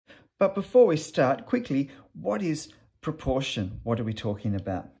But before we start, quickly, what is proportion? What are we talking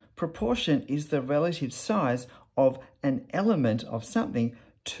about? Proportion is the relative size of an element of something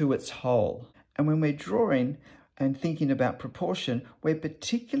to its whole. And when we're drawing and thinking about proportion, we're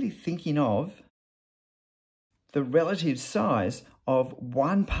particularly thinking of the relative size of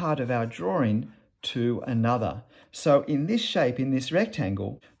one part of our drawing to another. So in this shape, in this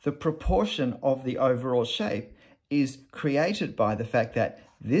rectangle, the proportion of the overall shape is created by the fact that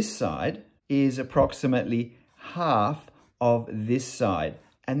this side is approximately half of this side,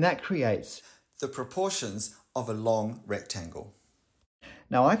 and that creates the proportions of a long rectangle.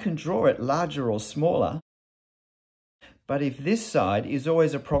 Now I can draw it larger or smaller, but if this side is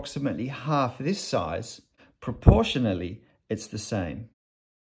always approximately half this size, proportionally it's the same.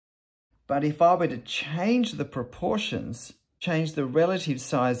 But if I were to change the proportions, change the relative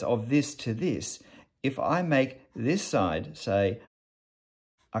size of this to this, if I make this side, say,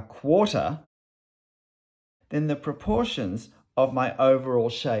 a quarter, then the proportions of my overall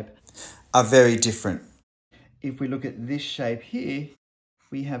shape are very different. If we look at this shape here,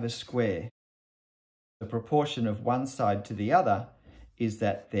 we have a square. The proportion of one side to the other is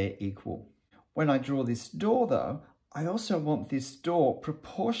that they're equal. When I draw this door though, I also want this door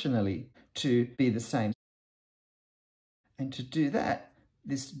proportionally to be the same. And to do that,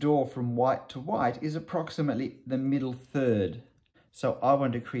 this door from white to white is approximately the middle third. So I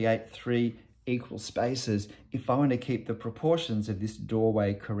want to create 3 equal spaces if I want to keep the proportions of this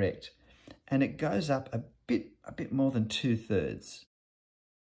doorway correct. And it goes up a bit more than 2/3.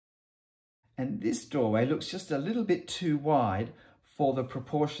 And this doorway looks just a little bit too wide for the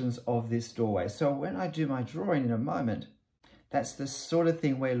proportions of this doorway. So when I do my drawing in a moment, that's the sort of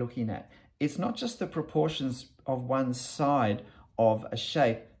thing we're looking at. It's not just the proportions of one side of a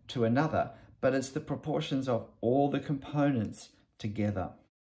shape to another, but it's the proportions of all the components together.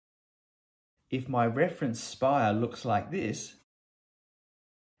 If my reference spire looks like this,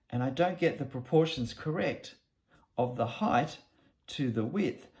 and I don't get the proportions correct of the height to the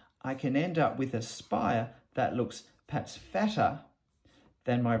width, I can end up with a spire that looks perhaps fatter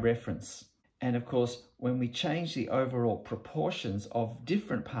than my reference. And of course, when we change the overall proportions of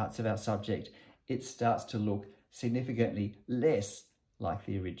different parts of our subject, it starts to look significantly less like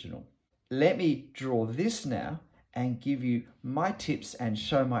the original. Let me draw this now and give you my tips and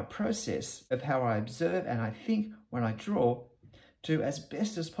show my process of how I observe and I think when I draw to, as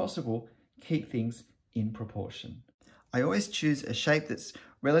best as possible, keep things in proportion. I always choose a shape that's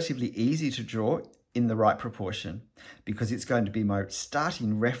relatively easy to draw in the right proportion because it's going to be my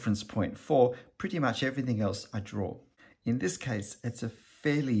starting reference point for pretty much everything else I draw. In this case, it's a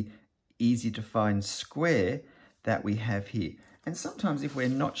fairly easy to find square that we have here. And sometimes if we're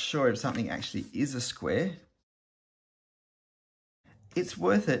not sure if something actually is a square, it's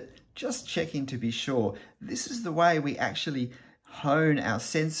worth it just checking to be sure. This is the way we actually hone our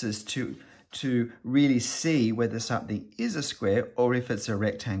senses to really see whether something is a square or if it's a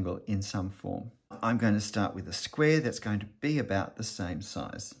rectangle in some form. I'm going to start with a square that's going to be about the same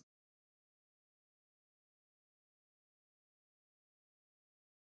size.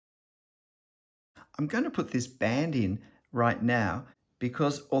 I'm going to put this band in right now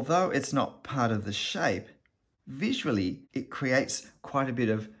because although it's not part of the shape, visually it creates quite a bit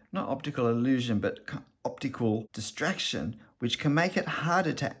of, not optical illusion, but optical distraction, which can make it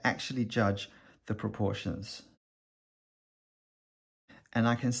harder to actually judge the proportions. And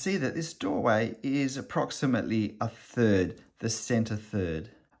I can see that this doorway is approximately a third, the center third.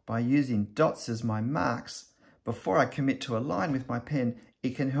 By using dots as my marks, before I commit to a line with my pen,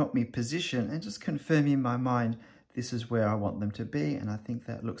 it can help me position and just confirm in my mind this is where I want them to be, and I think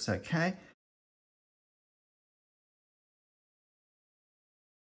that looks okay.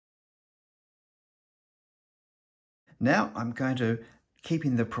 Now I'm going to,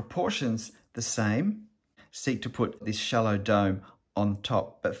 keeping the proportions the same, seek to put this shallow dome on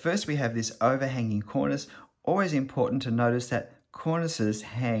top. But first we have this overhanging cornice. Always important to notice that cornices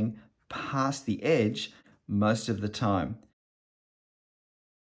hang past the edge most of the time.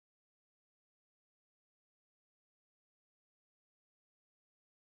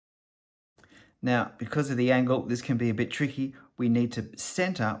 Now, because of the angle, this can be a bit tricky. We need to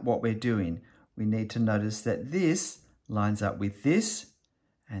center what we're doing. We need to notice that this lines up with this,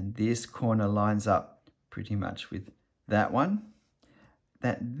 and this corner lines up pretty much with that one.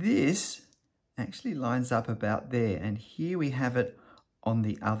 That this actually lines up about there, and here we have it on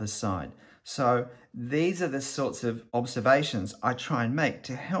the other side. So these are the sorts of observations I try and make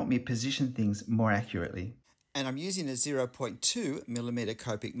to help me position things more accurately. And I'm using a 0.2mm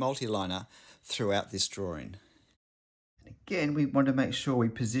Copic multiliner throughout this drawing. Again, we want to make sure we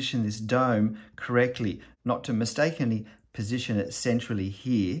position this dome correctly, not to mistakenly position it centrally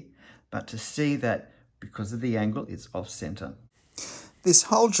here, but to see that because of the angle, it's off center. This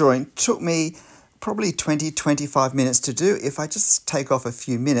whole drawing took me probably 20-25 minutes to do if I just take off a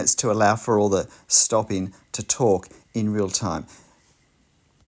few minutes to allow for all the stopping to talk in real time.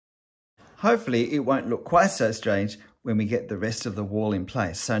 Hopefully it won't look quite so strange when we get the rest of the wall in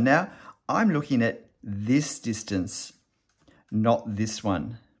place. So now I'm looking at this distance, not this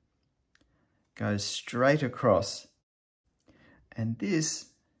one. Goes straight across. And this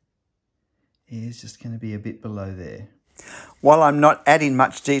is just going to be a bit below there. While I'm not adding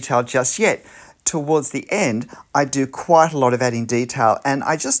much detail just yet, towards the end, I do quite a lot of adding detail, and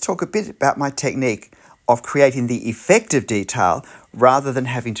I just talk a bit about my technique of creating the effective detail rather than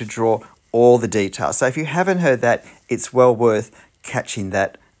having to draw all the detail. So if you haven't heard that, it's well worth catching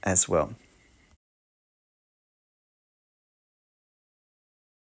that as well.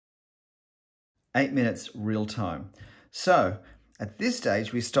 "8 minutes real time." So at this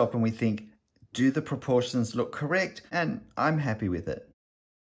stage, we stop and we think, do the proportions look correct? And I'm happy with it.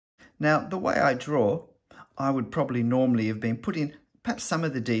 Now, the way I draw, I would probably normally have been putting perhaps some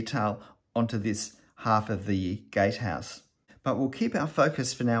of the detail onto this half of the gatehouse. But we'll keep our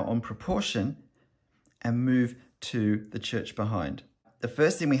focus for now on proportion and move to the church behind. The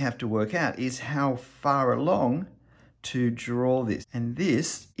first thing we have to work out is how far along to draw this. And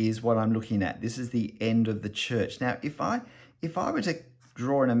this is what I'm looking at. This is the end of the church. Now, if I were to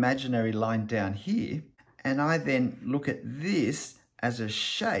draw an imaginary line down here, and I then look at this as a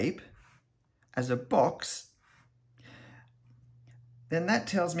shape, as a box, then that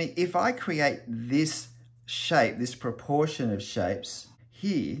tells me if I create this shape, this proportion of shapes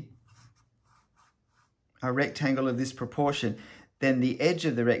here, a rectangle of this proportion, then the edge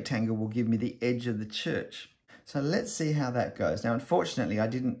of the rectangle will give me the edge of the church. So let's see how that goes. Now, unfortunately, I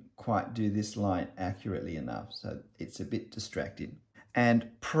didn't quite do this line accurately enough, so it's a bit distracting.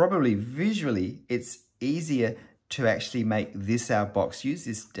 And probably visually, it's easier to actually make this our box. Use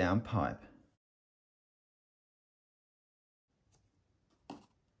this downpipe.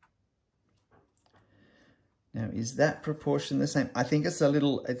 Now, is that proportion the same? I think it's a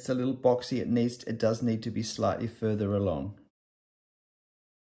little boxy. It does need to be slightly further along.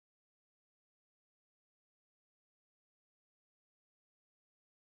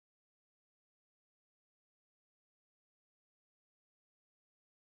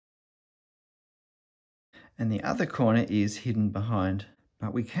 And the other corner is hidden behind.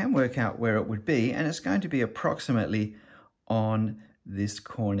 But we can work out where it would be, and it's going to be approximately on this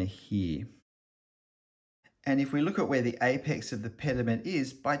corner here. And if we look at where the apex of the pediment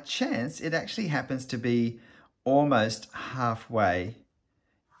is, by chance, it actually happens to be almost halfway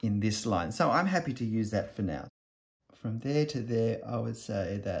in this line. So I'm happy to use that for now. From there to there, I would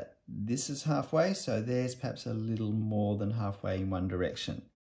say that this is halfway, so there's perhaps a little more than halfway in one direction.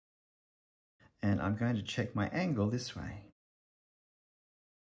 And I'm going to check my angle this way.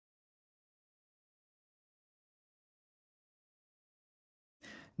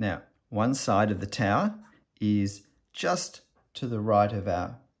 Now, one side of the tower is just to the right of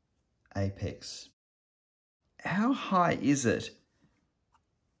our apex. How high is it?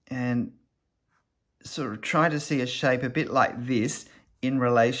 And sort of try to see a shape a bit like this in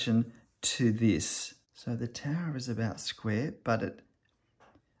relation to this. So the tower is about square, but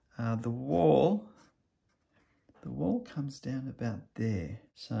the wall comes down about there.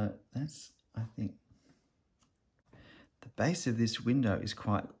 So that's, I think, the base of this window is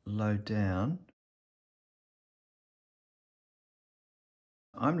quite low down.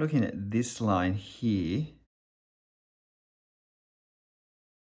 I'm looking at this line here.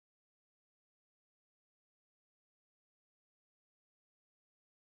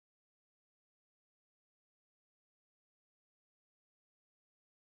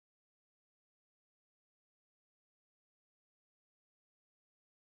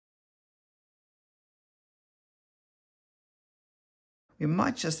 We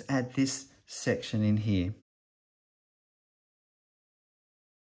might just add this section in here.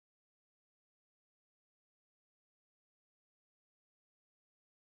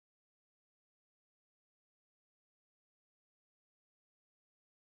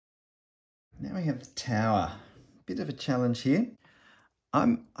 Now we have the tower. Bit of a challenge here.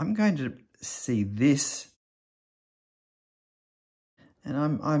 I'm going to see this, and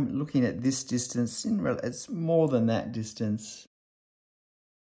I'm looking at this distance. It's more than that distance.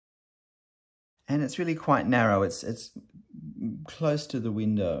 And it's really quite narrow. It's close to the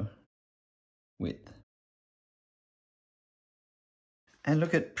window width. And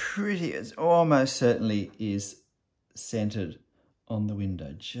look at it almost certainly is centered on the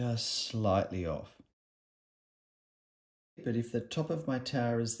window, just slightly off. But if the top of my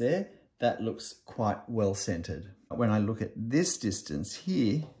tower is there, that looks quite well centered. When I look at this distance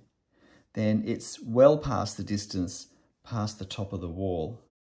here, then it's well past the distance past the top of the wall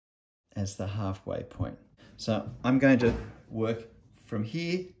as the halfway point. So I'm going to work from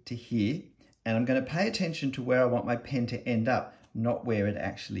here to here, and I'm going to pay attention to where I want my pen to end up, not where it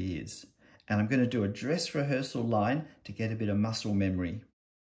actually is. And I'm going to do a dress rehearsal line to get a bit of muscle memory.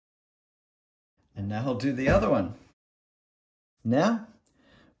 And now I'll do the other one. Now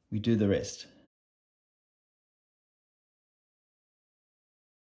we do the rest.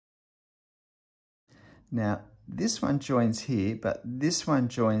 Now this one joins here, but this one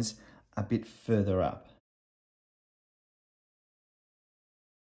joins a bit further up.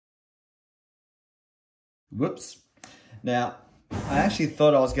 Whoops. Now, I actually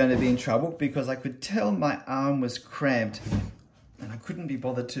thought I was going to be in trouble because I could tell my arm was cramped and I couldn't be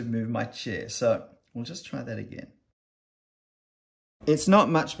bothered to move my chair. So we'll just try that again. It's not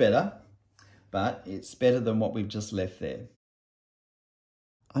much better, but it's better than what we've just left there.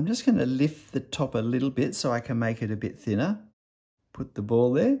 I'm just going to lift the top a little bit so I can make it a bit thinner. Put the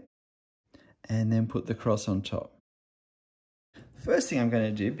ball there and then put the cross on top. First thing I'm going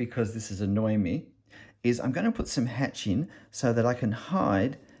to do, because this is annoying me, is I'm going to put some hatch in so that I can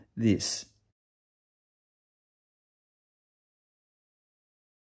hide this.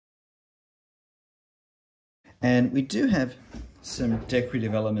 And we do have some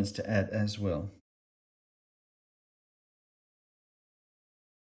decorative elements to add as well.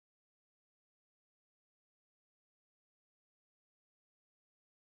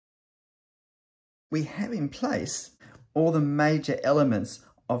 We have in place all the major elements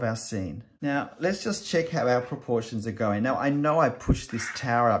of our scene. Now, let's just check how our proportions are going. Now, I know I pushed this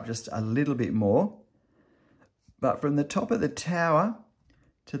tower up just a little bit more, but from the top of the tower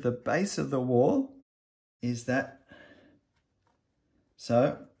to the base of the wall is that.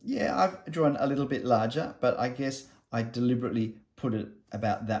 So, yeah, I've drawn a little bit larger, but I guess I deliberately put it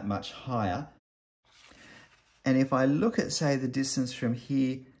about that much higher. And if I look at, say, the distance from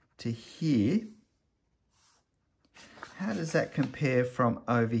here to here, how does that compare from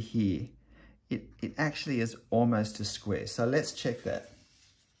over here? It actually is almost a square. So let's check that.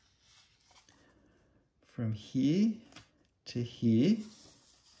 From here to here,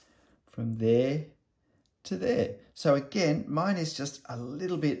 from there to there. So again, mine is just a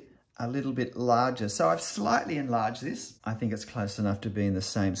little bit larger. So I've slightly enlarged this. I think it's close enough to being the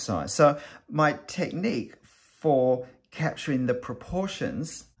same size. So my technique for capturing the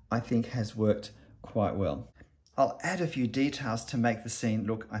proportions, I think, has worked quite well. I'll add a few details to make the scene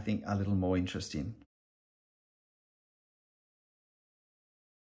look, I think, a little more interesting.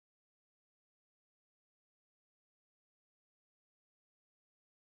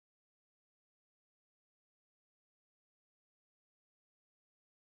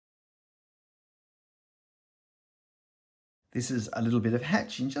 This is a little bit of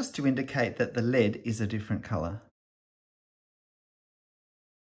hatching just to indicate that the lead is a different colour.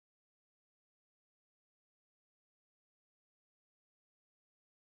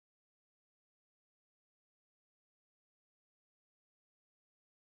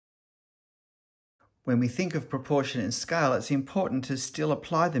 When we think of proportion and scale, it's important to still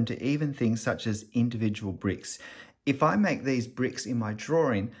apply them to even things such as individual bricks. If I make these bricks in my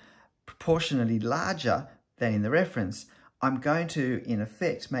drawing proportionally larger than in the reference, I'm going to, in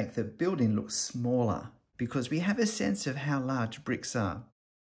effect, make the building look smaller because we have a sense of how large bricks are.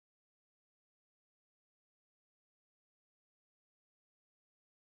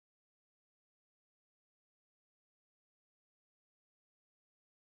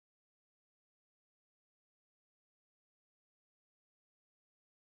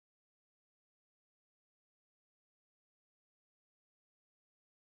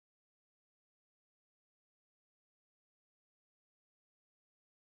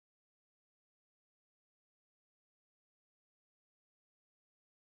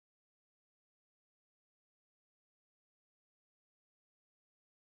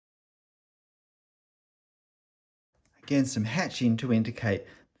 Again, some hatching to indicate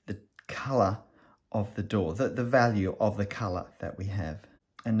the colour of the door, the value of the colour that we have.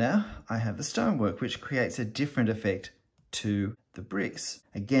 And now I have the stonework, which creates a different effect to the bricks.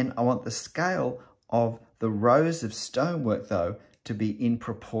 Again, I want the scale of the rows of stonework, though, to be in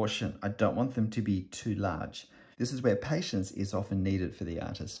proportion. I don't want them to be too large. This is where patience is often needed for the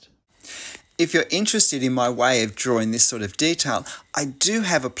artist. If you're interested in my way of drawing this sort of detail, I do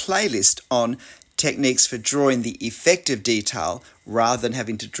have a playlist on techniques for drawing the effective detail rather than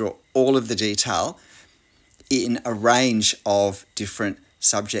having to draw all of the detail. in a range of different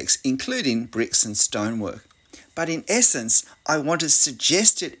subjects, including bricks and stonework. But in essence, I want to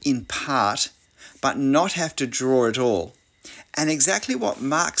suggest it in part, but not have to draw it all. And exactly what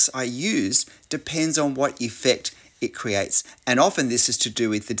marks I use depends on what effect it creates. And often this is to do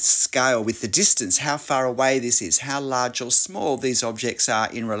with the scale, with the distance, how far away this is, how large or small these objects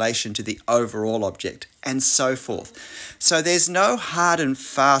are in relation to the overall object, and so forth. So there's no hard and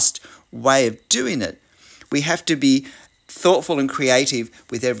fast way of doing it. We have to be thoughtful and creative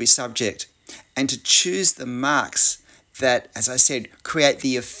with every subject, and to choose the marks that, as I said, create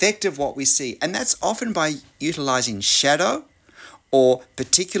the effect of what we see. And that's often by utilizing shadow or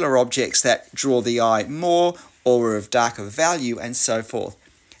particular objects that draw the eye more or are of darker value, and so forth.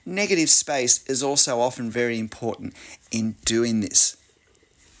 Negative space is also often very important in doing this.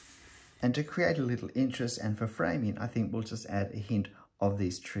 And to create a little interest and for framing, I think we'll just add a hint of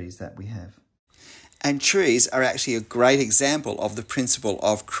these trees that we have. And trees are actually a great example of the principle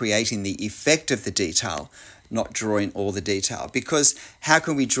of creating the effect of the detail, not drawing all the detail. Because how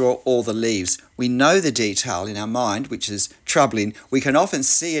can we draw all the leaves? We know the detail in our mind, which is troubling. We can often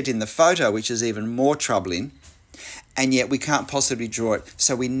see it in the photo, which is even more troubling. And yet we can't possibly draw it.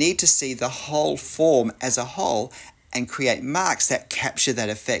 So we need to see the whole form as a whole and create marks that capture that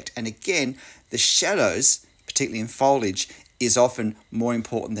effect. And again, the shadows, particularly in foliage, is often more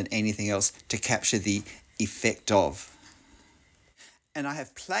important than anything else to capture the effect of. And I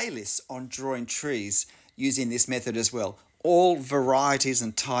have playlists on drawing trees using this method as well. All varieties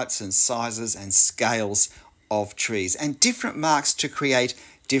and types and sizes and scales of trees, and different marks to create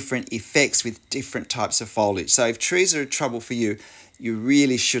different effects with different types of foliage. So if trees are a trouble for you, you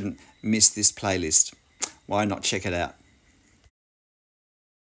really shouldn't miss this playlist. Why not check it out?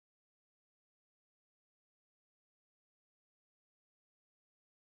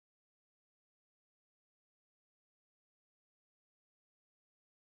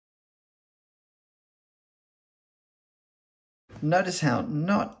 Notice how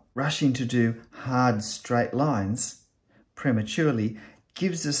not rushing to do hard straight lines prematurely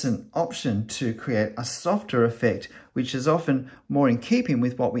gives us an option to create a softer effect, which is often more in keeping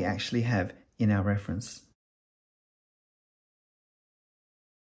with what we actually have in our reference.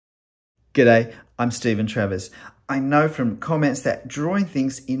 G'day, I'm Stephen Travers. I know from comments that drawing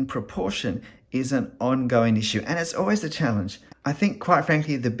things in proportion is an ongoing issue, and it's always a challenge. I think, quite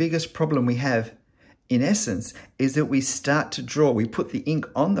frankly, the biggest problem we have in essence is that we start to draw, we put the ink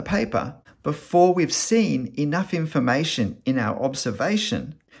on the paper before we've seen enough information in our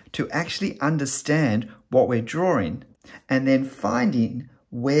observation to actually understand what we're drawing, and then finding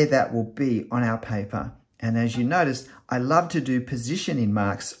where that will be on our paper. And as you notice, I love to do positioning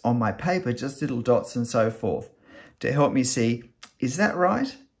marks on my paper, just little dots and so forth, to help me see, is that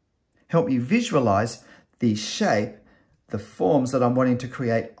right? Help me visualize the shape, the forms that I'm wanting to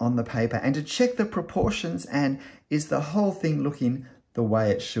create on the paper, and to check the proportions and is the whole thing looking the way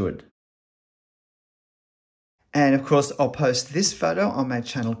it should. And of course, I'll post this photo on my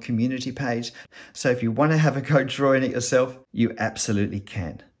channel community page. So if you want to have a go drawing it yourself, you absolutely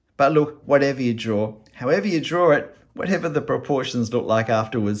can. But look, whatever you draw, however you draw it, whatever the proportions look like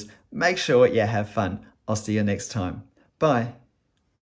afterwards, make sure you have fun. I'll see you next time. Bye.